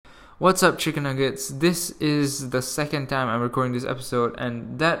What's up, chicken nuggets? This is the second time I'm recording this episode,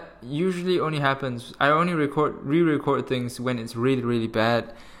 and that usually only happens. I only re-record things when it's really, really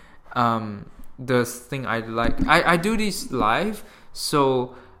bad. The thing I like, I do these live,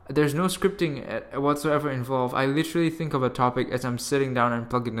 so there's no scripting whatsoever involved. I literally think of a topic as I'm sitting down and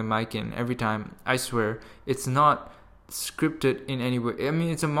plugging the mic in every time. I swear, it's not scripted in any way. I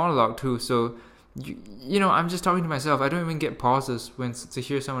mean, it's a monologue too, so. You know, I'm just talking to myself. I don't even get pauses to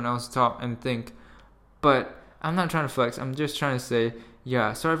hear someone else talk and think. But I'm not trying to flex. I'm just trying to say,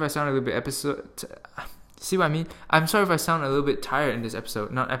 yeah, sorry if I sound a little bit see what I mean? I'm sorry if I sound a little bit tired in this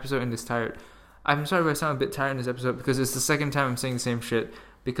episode. Not episode in this tired. I'm sorry if I sound a bit tired in this episode because it's the second time I'm saying the same shit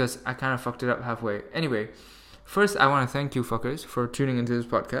because I kind of fucked it up halfway. Anyway, first I want to thank you fuckers for tuning into this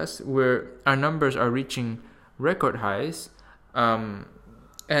podcast where our numbers are reaching record highs.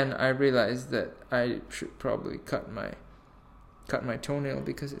 And I realized that I should probably cut my toenail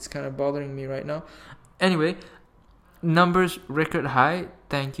because it's kind of bothering me right now. Anyway, numbers record high.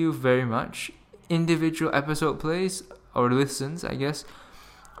 Thank you very much. Individual episode plays or listens, I guess,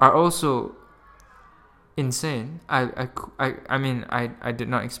 are also insane. I mean, I did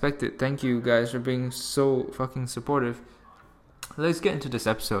not expect it. Thank you guys for being so fucking supportive. Let's get into this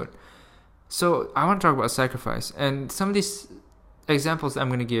episode. So I want to talk about sacrifice, and some of these examples I'm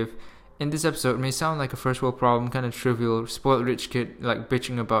going to give in this episode may sound like a first world problem, kind of trivial, spoiled rich kid like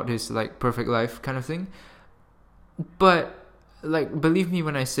bitching about his like perfect life kind of thing, but like believe me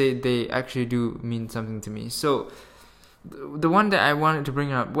when I say they actually do mean something to me. So the one that I wanted to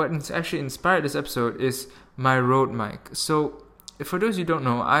bring up, what actually inspired this episode, is my Rode mic. So for those who don't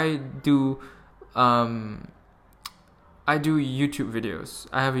know, I do YouTube videos.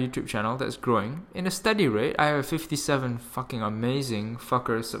 I have a YouTube channel that's growing in a steady rate. I have 57 fucking amazing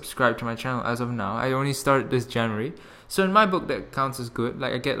fuckers subscribed to my channel as of now. I only started this January. So in my book, that counts as good.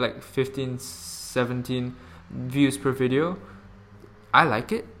 Like I get like 15, 17 views per video. I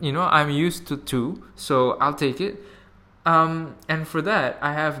like it. You know, I'm used to 2, so I'll take it. And for that,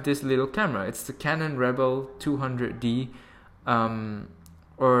 I have this little camera. It's the Canon Rebel 200D,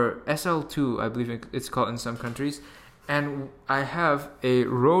 or SL2, I believe it's called in some countries. And I have a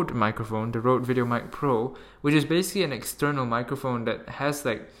Rode microphone, the Rode VideoMic Pro, which is basically an external microphone that has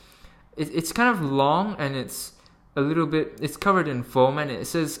like, it's kind of long and it's a little bit, it's covered in foam and it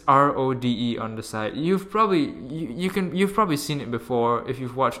says RODE on the side. You've probably seen it before if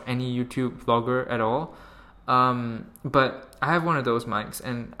you've watched any YouTube vlogger at all. But I have one of those mics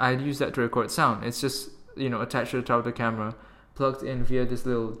and I use that to record sound. It's just, you know, attached to the top of the camera, plugged in via this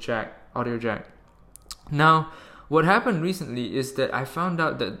little audio jack. Now, what happened recently is that I found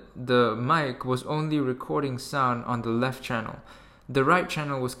out that the mic was only recording sound on the left channel. The right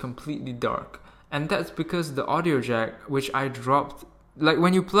channel was completely dark. And that's because the audio jack, which I dropped, like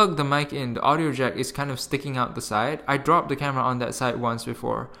when you plug the mic in, the audio jack is kind of sticking out the side. I dropped the camera on that side once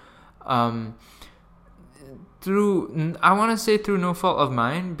before. I want to say through no fault of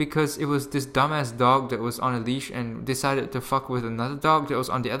mine, because it was this dumbass dog that was on a leash and decided to fuck with another dog that was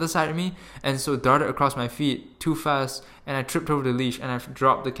on the other side of me, and so darted across my feet too fast and I tripped over the leash and I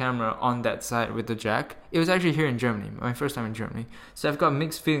dropped the camera on that side with the jack. It was actually here in Germany, my first time in Germany, so I've got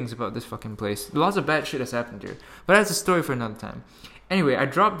mixed feelings about this fucking place. Lots of bad shit has happened here, but that's a story for another time. Anyway, I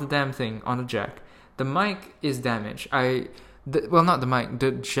dropped the damn thing on the jack. The mic is damaged. Not the mic,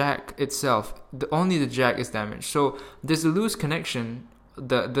 the jack itself. Only the jack is damaged. So there's a loose connection.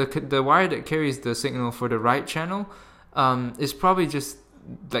 The wire that carries the signal for the right channel is probably just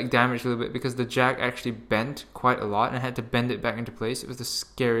like damaged a little bit because the jack actually bent quite a lot and I had to bend it back into place. It was the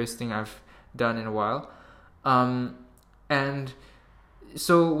scariest thing I've done in a while. And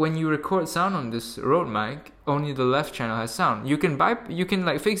so when you record sound on this Rode mic, only the left channel has sound. You can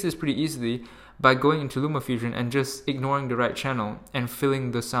like fix this pretty easily by going into LumaFusion and just ignoring the right channel and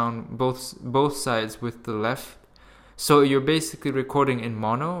filling the sound both sides with the left. So you're basically recording in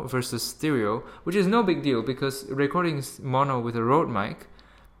mono versus stereo, which is no big deal because recording mono with a Rode mic,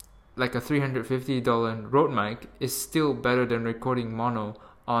 like a $350 Rode mic, is still better than recording mono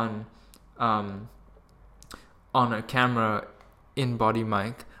on a camera in-body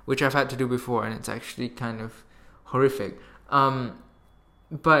mic, which I've had to do before and it's actually kind of horrific.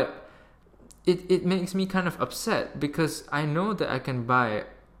 But it makes me kind of upset because I know that I can buy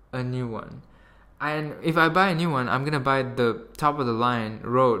a new one. And if I buy a new one, I'm going to buy the top of the line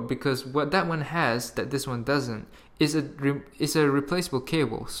Rode, because what that one has that this one doesn't is a replaceable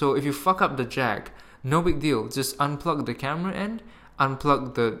cable. So if you fuck up the jack, no big deal. Just unplug the camera end,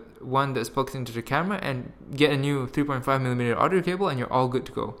 unplug the one that's plugged into the camera and get a new 3.5mm audio cable and you're all good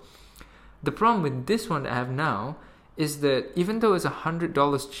to go. The problem with this one that I have now is that even though it's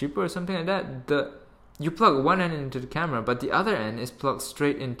 $100 cheaper or something like that, you plug one end into the camera, but the other end is plugged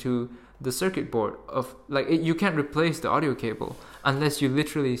straight into the circuit board of you can't replace the audio cable unless you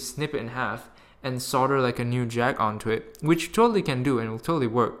literally snip it in half and solder like a new jack onto it, which you totally can do and will totally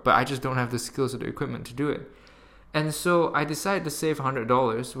work, but I just don't have the skills or the equipment to do it. And so I decided to save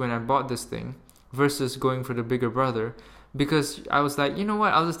 $100 when I bought this thing versus going for the bigger brother, because I was like, you know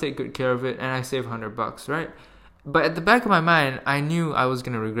what, I'll just take good care of it and I save $100, right? But at the back of my mind, I knew I was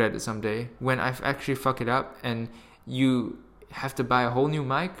going to regret it someday when I actually fuck it up and you have to buy a whole new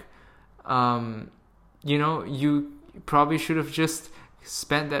mic. You probably should have just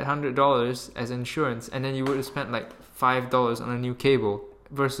spent that $100 as insurance, and then you would have spent like $5 on a new cable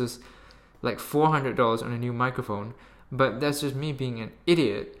versus like $400 on a new microphone. But that's just me being an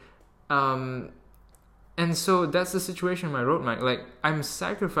idiot. And so that's the situation with my Rode mic. Like, I'm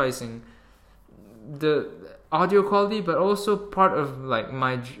sacrificing the audio quality, but also part of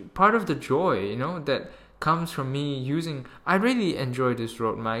the joy, that comes from me using. I really enjoy this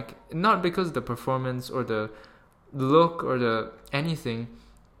Rode mic, not because of the performance or the look or the anything.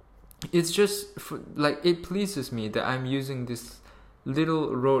 It's just it pleases me that I'm using this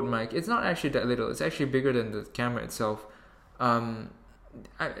little Rode mic. It's not actually that little. It's actually bigger than the camera itself.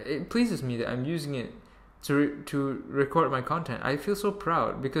 It pleases me that I'm using it to record my content. I feel so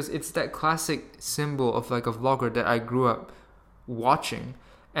proud because it's that classic symbol of like a vlogger that I grew up watching,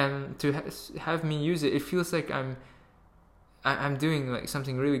 and to have me use it feels like I'm doing like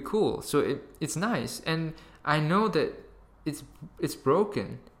something really cool. So it's nice, and I know that it's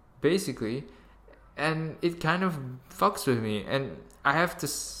broken basically, and it kind of fucks with me, and I have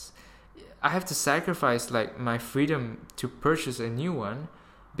to sacrifice like my freedom to purchase a new one,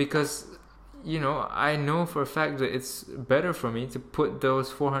 because I know for a fact that it's better for me to put those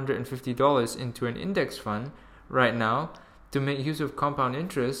 $450 into an index fund right now to make use of compound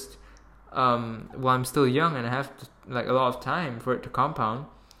interest while I'm still young and I have a lot of time for it to compound,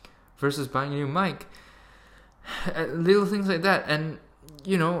 versus buying a new mic. Little things like that. And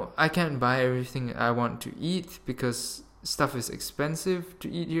I can't buy everything I want to eat because stuff is expensive to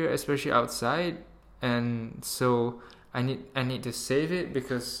eat here, especially outside, and so I need to save it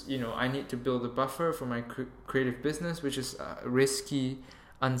because I need to build a buffer for my creative business, which is risky,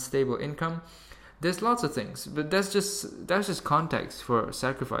 unstable income. There's lots of things, but that's just context for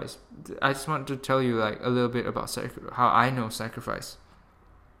sacrifice. I just want to tell you a little bit about how I know sacrifice.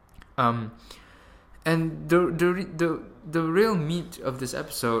 And the real meat of this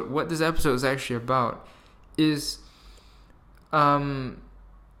episode, what this episode is actually about, is having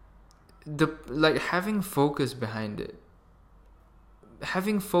focus behind it.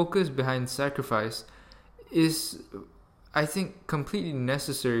 Having focus behind sacrifice is, I think, completely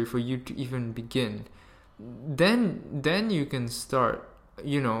necessary for you to even begin. Then you can start,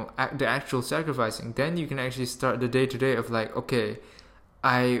 the actual sacrificing. Then you can actually start the day-to-day of okay,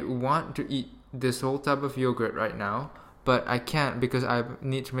 I want to eat this whole tub of yogurt right now, but I can't because I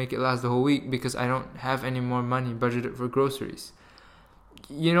need to make it last the whole week because I don't have any more money budgeted for groceries.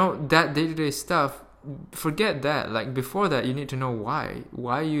 That day-to-day stuff, forget that. Before that, you need to know why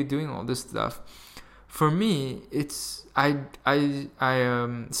are you doing all this stuff. For me, it's I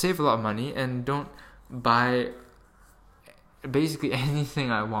save a lot of money and don't buy basically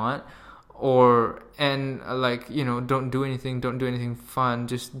anything I want, don't do anything fun,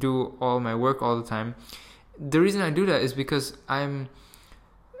 just do all my work all the time. The reason I do that is because I'm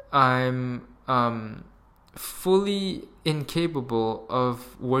fully incapable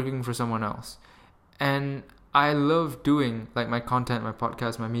of working for someone else, and I love doing my content, my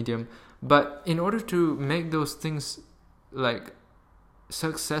podcast, my medium, but in order to make those things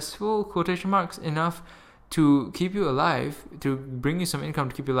successful, quotation marks, enough to keep you alive, to bring you some income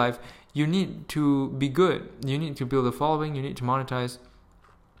to keep you alive, you need to be good. You need to build a following, you need to monetize.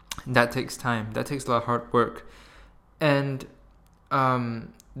 That takes time, that takes a lot of hard work. And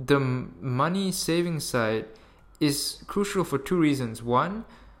the money saving side is crucial for two reasons. One,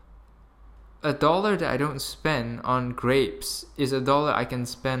 $1 that I don't spend on grapes is $1 I can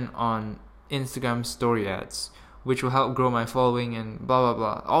spend on Instagram story ads, which will help grow my following and blah blah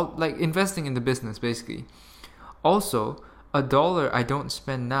blah. All investing in the business basically. Also, $1 I don't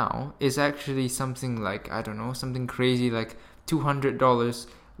spend now is actually something something crazy like $200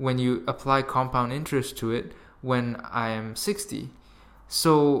 when you apply compound interest to it when I am 60.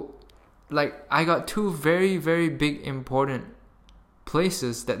 So I got two very, very big important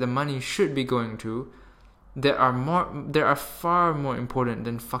places that the money should be going to that are far more important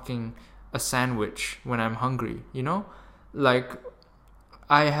than fucking a sandwich when I'm hungry,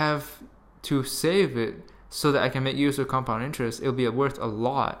 I have to save it so that I can make use of compound interest. It'll be worth a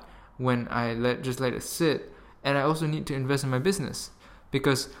lot when I let it sit. And I also need to invest in my business,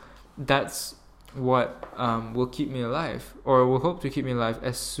 because that's what will keep me alive, or will hope to keep me alive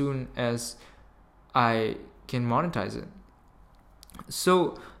as soon as I can monetize it.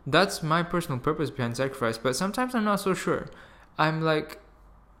 So that's my personal purpose behind sacrifice. But sometimes I'm not so sure. I'm like,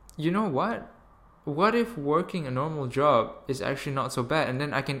 you know what? What if working a normal job is actually not so bad, and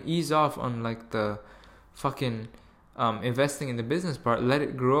then I can ease off on like the fucking investing in the business part, let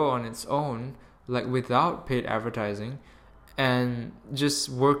it grow on its own, like without paid advertising, and just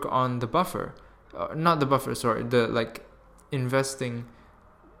work on the buffer. Not the buffer, sorry, the like investing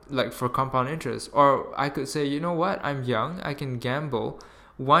like for compound interest. Or I could say, you know what, I'm young, I can gamble.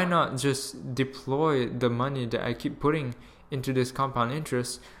 Why not just deploy the money that I keep putting into this compound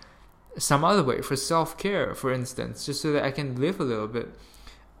interest some other way, for self-care, for instance, just so that I can live a little bit.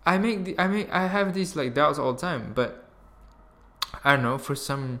 I have these like doubts all the time, but I don't know, for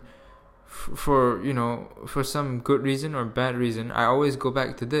some good reason or bad reason, I always go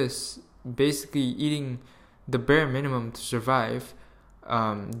back to this, basically eating the bare minimum to survive,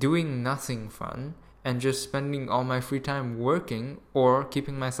 doing nothing fun, and just spending all my free time working or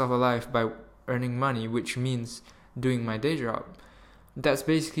keeping myself alive by earning money, which means doing my day job. That's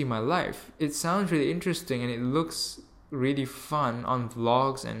basically my life. It sounds really interesting and it looks really fun on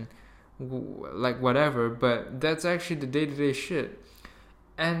vlogs and like whatever, but that's actually the day-to-day shit.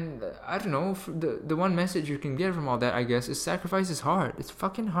 And I don't know, the one message you can get from all that, I guess, is sacrifice is hard. It's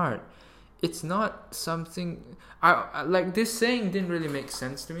fucking hard. It's not something I like. This saying didn't really make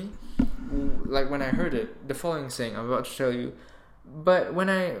sense to me, like when I heard it, the following saying I'm about to tell you. But when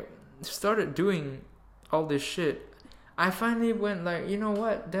I started doing all this shit, I finally went like, you know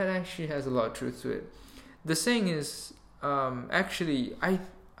what, that actually has a lot of truth to it. The saying is actually,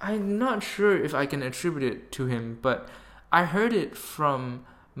 I'm not sure if I can attribute it to him, but I heard it from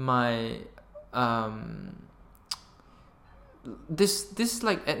my this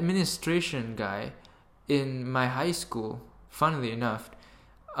like administration guy in my high school. Funnily enough,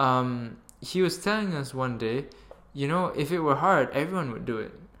 he was telling us one day, you know, if it were hard, everyone would do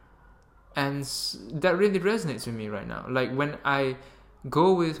it. And that really resonates with me right now. Like when I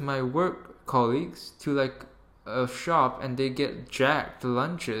go with my work colleagues to like a shop and they get jacked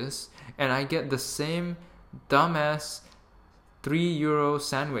lunches, and I get the same dumbass €3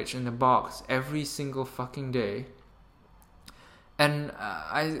 sandwich in the box every single fucking day. And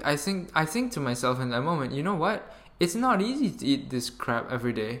I think to myself in that moment, you know what? It's not easy to eat this crap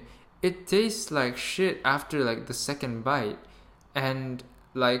every day. It tastes like shit after like the second bite, and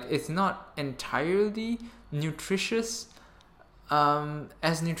like it's not entirely nutritious,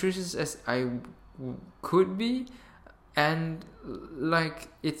 as nutritious as could be, and like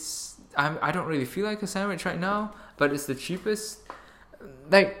I don't really feel like a sandwich right now, but it's the cheapest.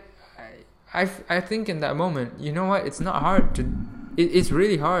 Like I think in that moment, you know what? It's not hard to. It's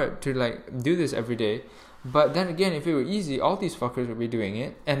really hard to like do this every day. But then again, if it were easy, all these fuckers would be doing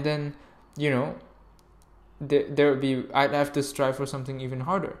it, and then you know, there would be. I'd have to strive for something even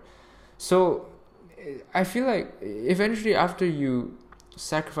harder. So I feel like eventually, after you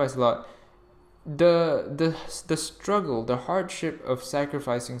sacrifice a lot, the struggle, the hardship of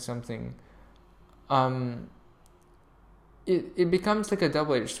sacrificing something, it becomes like a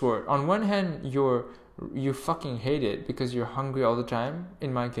double-edged sword. On one hand, you fucking hate it because you're hungry all the time,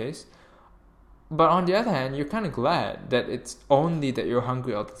 in my case. But on the other hand, you're kind of glad that it's only that you're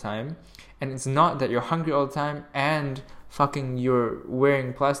hungry all the time, and it's not that you're hungry all the time and fucking you're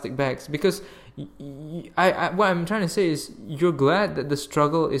wearing plastic bags. Because what I'm trying to say is, you're glad that the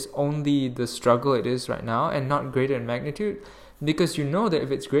struggle is only the struggle it is right now and not greater in magnitude, because you know that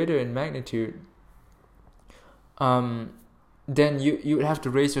if it's greater in magnitude, then you would have to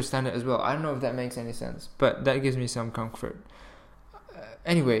raise your standard as well. I don't know if that makes any sense, but that gives me some comfort.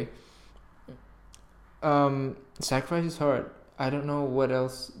 Anyway, sacrifice is hard. I don't know what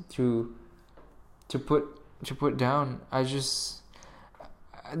else to put down. I just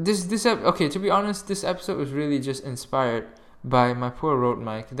okay, to be honest, this episode was really just inspired by my poor Rode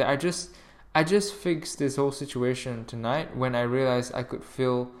mic. That I just fixed this whole situation tonight when I realized I could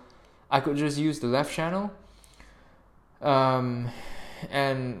just use the left channel. And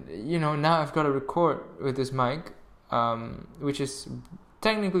you know, now I've got to record with this mic, which is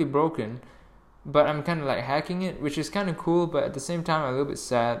technically broken, but I'm kind of like hacking it, which is kind of cool, but at the same time I'm a little bit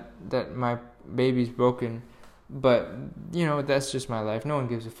sad that my baby's broken. But you know, that's just my life. No one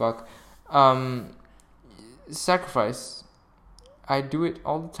gives a fuck. Sacrifice, I do it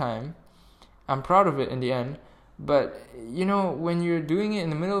all the time. I'm proud of it in the end. But you know, when you're doing it in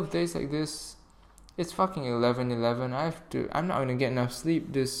the middle of days like this, It's fucking 11:11. I'm not gonna get enough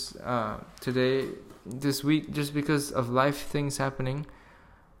sleep this week, just because of life things happening.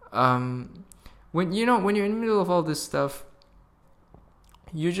 When you're in the middle of all this stuff,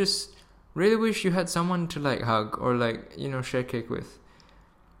 you just really wish you had someone to like hug or like, share cake with.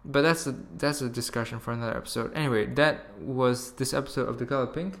 But that's a discussion for another episode. Anyway, that was this episode of The Color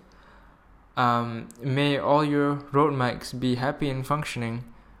Pink. May all your Rode mics be happy and functioning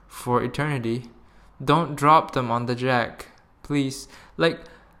for eternity. Don't drop them on the jack, please. Like,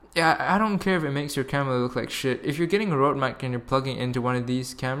 yeah, I don't care if it makes your camera look like shit. If you're getting a Rode mic and you're plugging into one of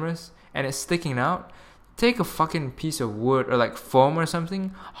these cameras and it's sticking out, take a fucking piece of wood or like foam or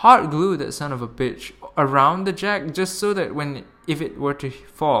something, hot glue that son of a bitch around the jack, just so that if it were to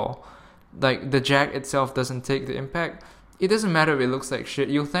fall, like the jack itself doesn't take the impact. It doesn't matter if it looks like shit.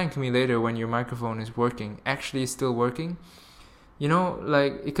 You'll thank me later when your microphone is actually still working.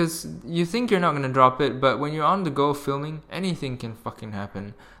 Like, because you think you're not gonna drop it, but when you're on the go filming, anything can fucking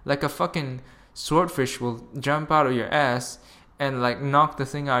happen. Like a fucking swordfish will jump out of your ass and like knock the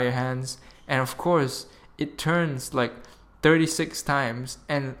thing out of your hands, and of course it turns like 36 times,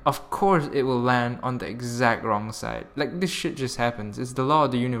 and of course it will land on the exact wrong side. Like, this shit just happens. It's the law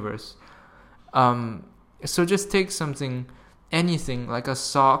of the universe. So just take anything like a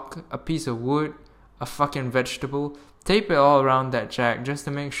sock, a piece of wood, a fucking vegetable, tape it all around that jack just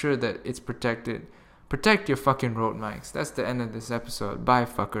to make sure that it's protected. Protect your fucking Rode mics. That's the end of this episode. Bye,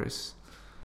 fuckers.